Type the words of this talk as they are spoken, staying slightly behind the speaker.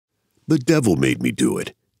"The devil made me do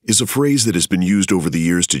it" is a phrase that has been used over the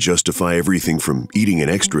years to justify everything from eating an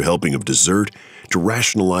extra helping of dessert to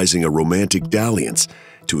rationalizing a romantic dalliance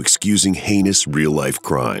to excusing heinous real-life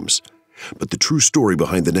crimes. But the true story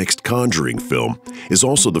behind the next Conjuring film is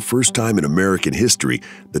also the first time in American history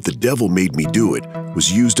that "the devil made me do it"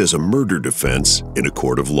 was used as a murder defense in a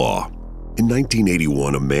court of law. In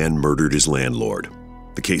 1981, a man murdered his landlord.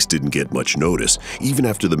 The case didn't get much notice, even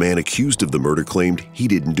after the man accused of the murder claimed he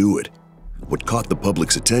didn't do it. What caught the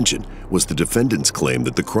public's attention was the defendant's claim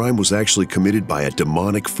that the crime was actually committed by a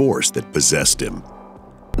demonic force that possessed him.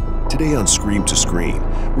 Today on Scream to Screen,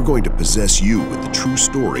 we're going to possess you with the true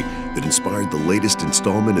story that inspired the latest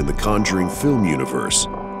installment in the Conjuring film universe,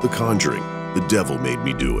 The Conjuring, The Devil Made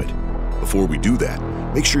Me Do It. Before we do that,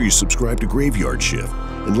 make sure you subscribe to Graveyard Shift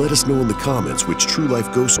and let us know in the comments which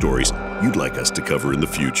true-life ghost stories you'd like us to cover in the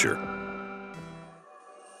future.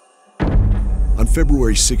 On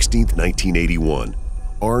February 16, 1981,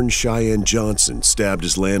 Arn Cheyenne Johnson stabbed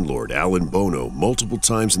his landlord, Alan Bono, multiple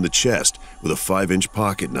times in the chest with a 5-inch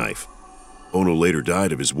pocket knife. Bono later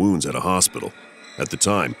died of his wounds at a hospital. At the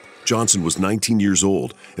time, Johnson was 19 years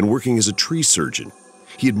old and working as a tree surgeon.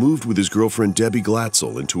 He had moved with his girlfriend Debbie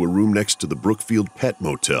Glatzel into a room next to the Brookfield Pet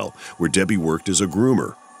Motel, where Debbie worked as a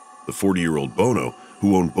groomer. The 40-year-old Bono,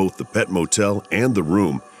 who owned both the Pet Motel and the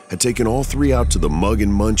room, had taken all three out to the Mug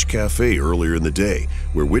and Munch Cafe earlier in the day,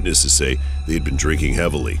 where witnesses say they had been drinking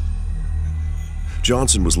heavily.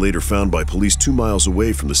 Johnson was later found by police 2 miles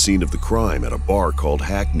away from the scene of the crime at a bar called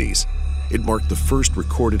Hackney's. It marked the first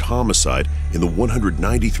recorded homicide in the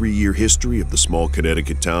 193-year history of the small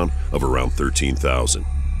Connecticut town of around 13,000.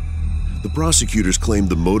 The prosecutors claimed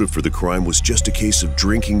the motive for the crime was just a case of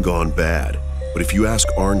drinking gone bad. But if you ask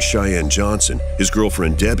Arn Cheyenne Johnson, his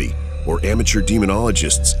girlfriend Debbie, or amateur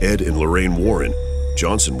demonologists Ed and Lorraine Warren,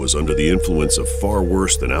 Johnson was under the influence of far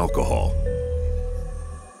worse than alcohol.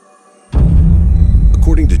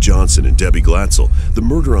 According to Johnson and Debbie Glatzel, the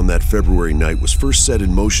murder on that February night was first set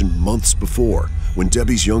in motion months before, when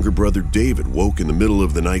Debbie's younger brother David woke in the middle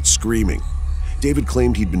of the night screaming. David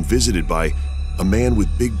claimed he'd been visited by a man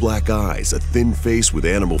with big black eyes, a thin face with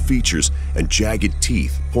animal features, and jagged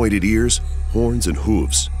teeth, pointed ears, horns, and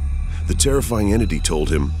hooves. The terrifying entity told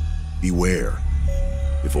him, "Beware."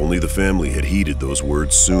 If only the family had heeded those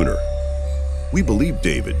words sooner. "We believed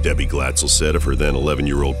David," Debbie Glatzel said of her then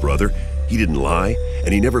 11-year-old brother. "He didn't lie,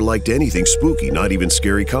 and he never liked anything spooky, not even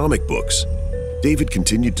scary comic books." David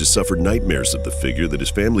continued to suffer nightmares of the figure that his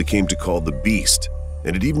family came to call the Beast,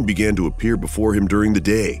 and it even began to appear before him during the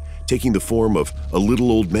day, taking the form of a little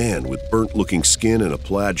old man with burnt-looking skin and a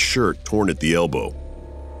plaid shirt torn at the elbow.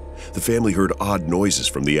 The family heard odd noises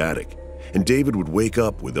from the attic, and David would wake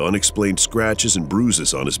up with unexplained scratches and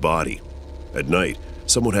bruises on his body. At night,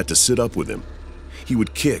 someone had to sit up with him. He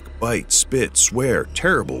would kick, bite, spit, swear,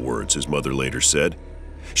 terrible words, his mother later said.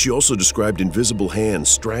 She also described invisible hands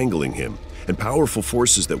strangling him and powerful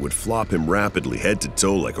forces that would flop him rapidly head to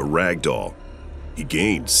toe like a rag doll. He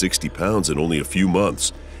gained 60 pounds in only a few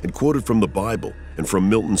months and quoted from the Bible and from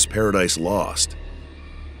Milton's Paradise Lost.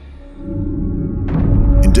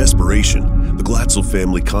 In desperation, the Glatzel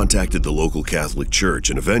family contacted the local Catholic Church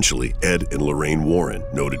and eventually Ed and Lorraine Warren,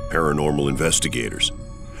 noted paranormal investigators.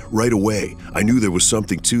 "Right away, I knew there was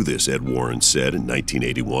something to this," Ed Warren said in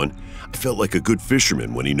 1981. "I felt like a good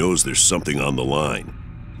fisherman when he knows there's something on the line."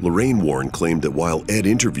 Lorraine Warren claimed that while Ed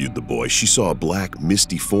interviewed the boy, she saw a black,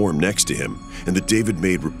 misty form next to him and that David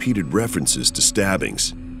made repeated references to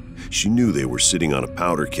stabbings. She knew they were sitting on a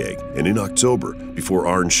powder keg, and in October, before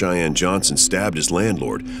Arn Cheyenne Johnson stabbed his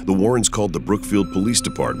landlord, the Warrens called the Brookfield Police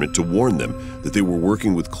Department to warn them that they were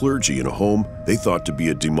working with clergy in a home they thought to be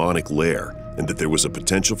a demonic lair, and that there was a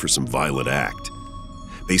potential for some violent act.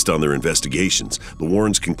 Based on their investigations, the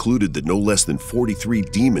Warrens concluded that no less than 43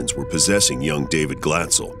 demons were possessing young David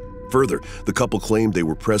Glatzel. Further, the couple claimed they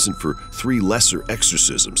were present for 3 lesser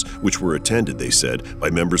exorcisms, which were attended, they said, by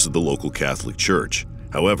members of the local Catholic Church.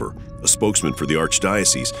 However, a spokesman for the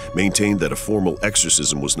Archdiocese maintained that a formal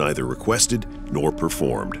exorcism was neither requested nor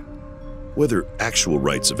performed. Whether actual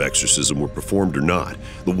rites of exorcism were performed or not,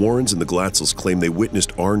 the Warrens and the Glatzels claim they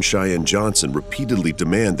witnessed Arn Cheyenne Johnson repeatedly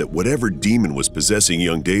demand that whatever demon was possessing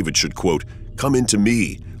young David should, quote, "Come into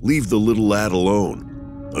me, leave the little lad alone."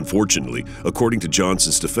 Unfortunately, according to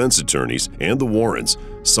Johnson's defense attorneys and the Warrens,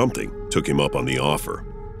 something took him up on the offer.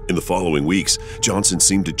 In the following weeks, Johnson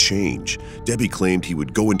seemed to change. Debbie claimed he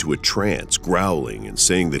would go into a trance, growling and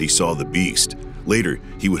saying that he saw the Beast. Later,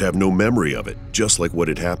 he would have no memory of it, just like what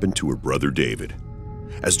had happened to her brother David.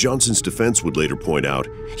 As Johnson's defense would later point out,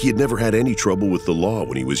 he had never had any trouble with the law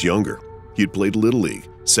when he was younger. He had played Little League,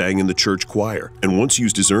 sang in the church choir, and once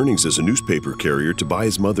used his earnings as a newspaper carrier to buy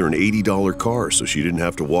his mother an $80 car so she didn't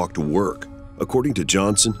have to walk to work. According to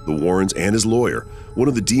Johnson, the Warrens, and his lawyer, one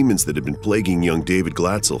of the demons that had been plaguing young David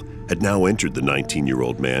Glatzel had now entered the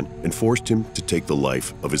 19-year-old man and forced him to take the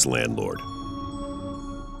life of his landlord.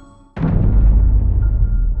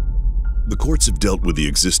 The courts have dealt with the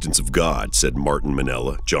existence of God, said Martin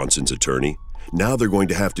Manella, Johnson's attorney. Now they're going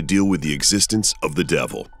to have to deal with the existence of the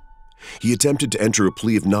devil. He attempted to enter a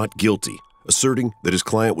plea of not guilty, asserting that his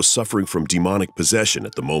client was suffering from demonic possession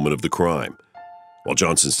at the moment of the crime. While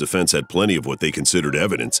Johnson's defense had plenty of what they considered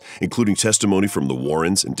evidence, including testimony from the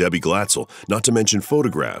Warrens and Debbie Glatzel, not to mention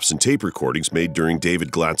photographs and tape recordings made during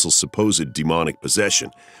David Glatzel's supposed demonic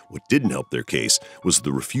possession, what didn't help their case was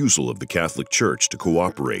the refusal of the Catholic Church to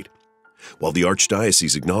cooperate. While the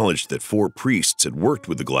Archdiocese acknowledged that 4 priests had worked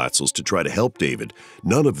with the Glatzels to try to help David,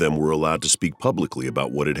 none of them were allowed to speak publicly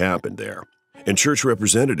about what had happened there. And church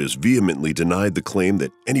representatives vehemently denied the claim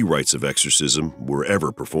that any rites of exorcism were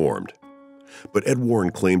ever performed. But Ed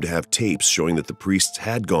Warren claimed to have tapes showing that the priests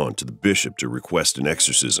had gone to the bishop to request an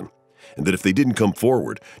exorcism, and that if they didn't come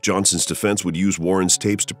forward, Johnson's defense would use Warren's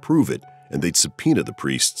tapes to prove it, and they'd subpoena the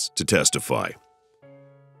priests to testify.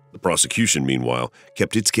 The prosecution, meanwhile,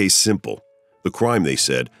 kept its case simple. The crime, they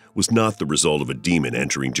said, was not the result of a demon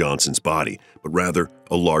entering Johnson's body, but rather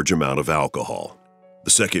a large amount of alcohol.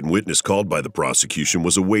 The second witness called by the prosecution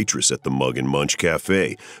was a waitress at the Mug and Munch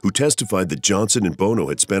Cafe, who testified that Johnson and Bono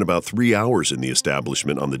had spent about 3 hours in the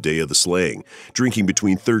establishment on the day of the slaying, drinking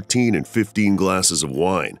between 13 and 15 glasses of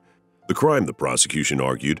wine. The crime, the prosecution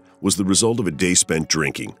argued, was the result of a day spent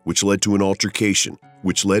drinking, which led to an altercation,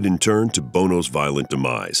 which led in turn to Bono's violent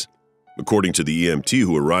demise. According to the EMT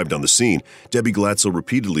who arrived on the scene, Debbie Glatzel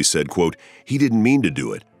repeatedly said, quote, "He didn't mean to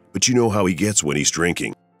do it, but you know how he gets when he's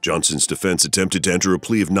drinking." Johnson's defense attempted to enter a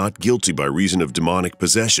plea of not guilty by reason of demonic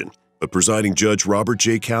possession, but presiding judge Robert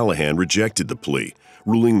J. Callahan rejected the plea,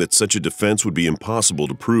 ruling that such a defense would be impossible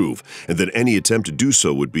to prove and that any attempt to do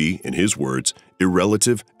so would be, in his words,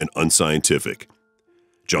 irrelative and unscientific.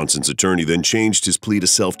 Johnson's attorney then changed his plea to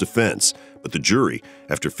self-defense, but the jury,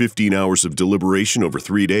 after 15 hours of deliberation over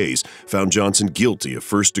 3 days, found Johnson guilty of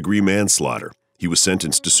first-degree manslaughter. He was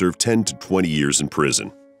sentenced to serve 10 to 20 years in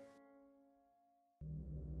prison.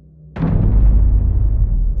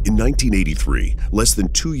 In 1983, less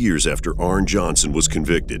than 2 years after Arne Johnson was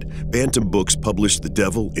convicted, Bantam Books published The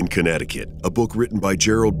Devil in Connecticut, a book written by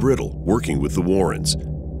Gerald Brittle, working with the Warrens.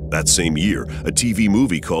 That same year, a TV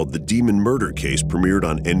movie called The Demon Murder Case premiered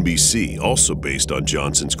on NBC, also based on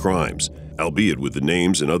Johnson's crimes, albeit with the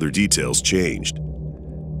names and other details changed.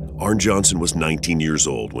 Arne Johnson was 19 years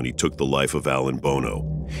old when he took the life of Alan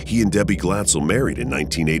Bono. He and Debbie Glatzel married in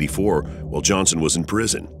 1984 while Johnson was in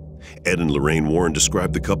prison. Ed and Lorraine Warren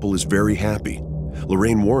described the couple as very happy.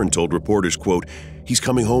 Lorraine Warren told reporters, quote, "He's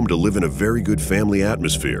coming home to live in a very good family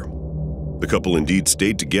atmosphere." The couple indeed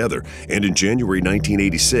stayed together, and in January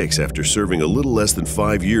 1986, after serving a little less than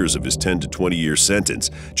 5 years of his 10 to 20-year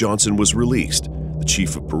sentence, Johnson was released. The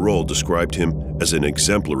chief of parole described him as an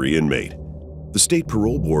exemplary inmate. The state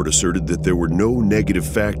parole board asserted that there were no negative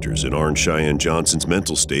factors in Arne Cheyenne Johnson's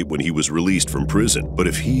mental state when he was released from prison, but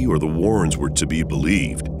if he or the Warrens were to be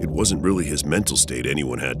believed, it wasn't really his mental state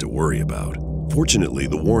anyone had to worry about. Fortunately,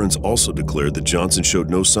 the Warrens also declared that Johnson showed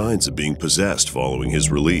no signs of being possessed following his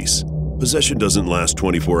release. "Possession doesn't last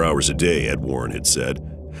 24 hours a day," Ed Warren had said.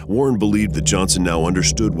 Warren believed that Johnson now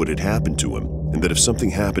understood what had happened to him, and that if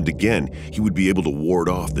something happened again, he would be able to ward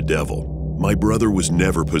off the devil. "My brother was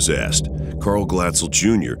never possessed." Carl Glatzel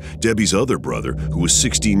Jr., Debbie's other brother, who was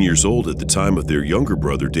 16 years old at the time of their younger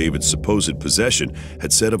brother David's supposed possession,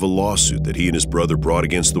 had said of a lawsuit that he and his brother brought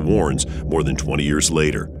against the Warrens more than 20 years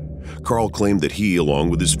later. Carl claimed that he, along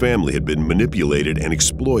with his family, had been manipulated and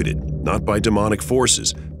exploited, not by demonic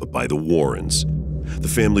forces, but by the Warrens. The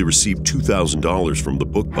family received $2,000 from the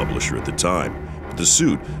book publisher at the time. The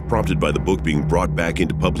suit, prompted by the book being brought back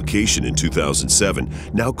into publication in 2007,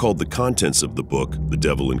 now called the contents of the book, The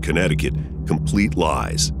Devil in Connecticut, complete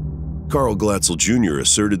lies. Carl Glatzel Jr.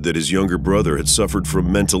 asserted that his younger brother had suffered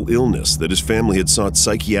from mental illness, that his family had sought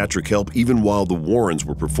psychiatric help even while the Warrens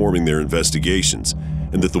were performing their investigations,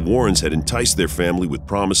 and that the Warrens had enticed their family with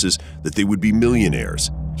promises that they would be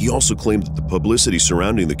millionaires. He also claimed that the publicity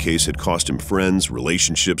surrounding the case had cost him friends,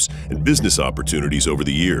 relationships, and business opportunities over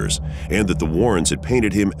the years, and that the Warrens had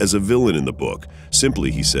painted him as a villain in the book, simply,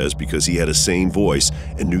 he says, because he had a sane voice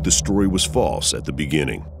and knew the story was false at the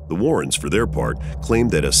beginning. The Warrens, for their part,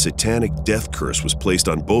 claimed that a satanic death curse was placed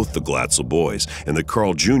on both the Glatzel boys and that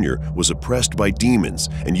Carl Jr. was oppressed by demons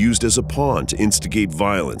and used as a pawn to instigate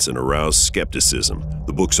violence and arouse skepticism.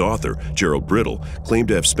 The book's author, Gerald Brittle, claimed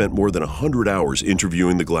to have spent more than 100 hours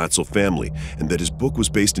interviewing the Glatzel family and that his book was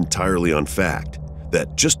based entirely on fact.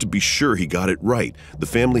 That, just to be sure he got it right, the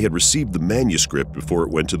family had received the manuscript before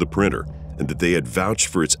it went to the printer, and that they had vouched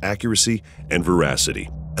for its accuracy and veracity.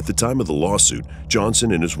 At the time of the lawsuit,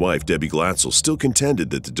 Johnson and his wife, Debbie Glatzel, still contended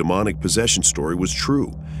that the demonic possession story was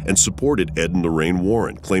true and supported Ed and Lorraine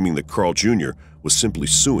Warren, claiming that Carl Jr. was simply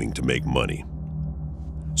suing to make money.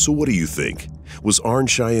 So what do you think? Was Arn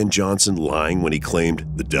Cheyenne Johnson lying when he claimed,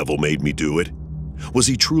 "The devil made me do it"? Was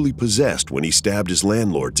he truly possessed when he stabbed his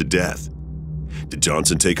landlord to death? Did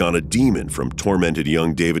Johnson take on a demon from tormented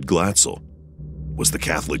young David Glatzel? Was the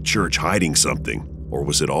Catholic Church hiding something? Or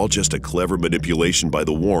was it all just a clever manipulation by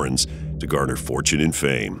the Warrens to garner fortune and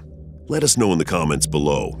fame? Let us know in the comments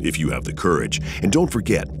below if you have the courage. And don't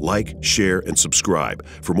forget, like, share, and subscribe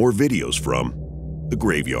for more videos from The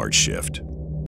Graveyard Shift.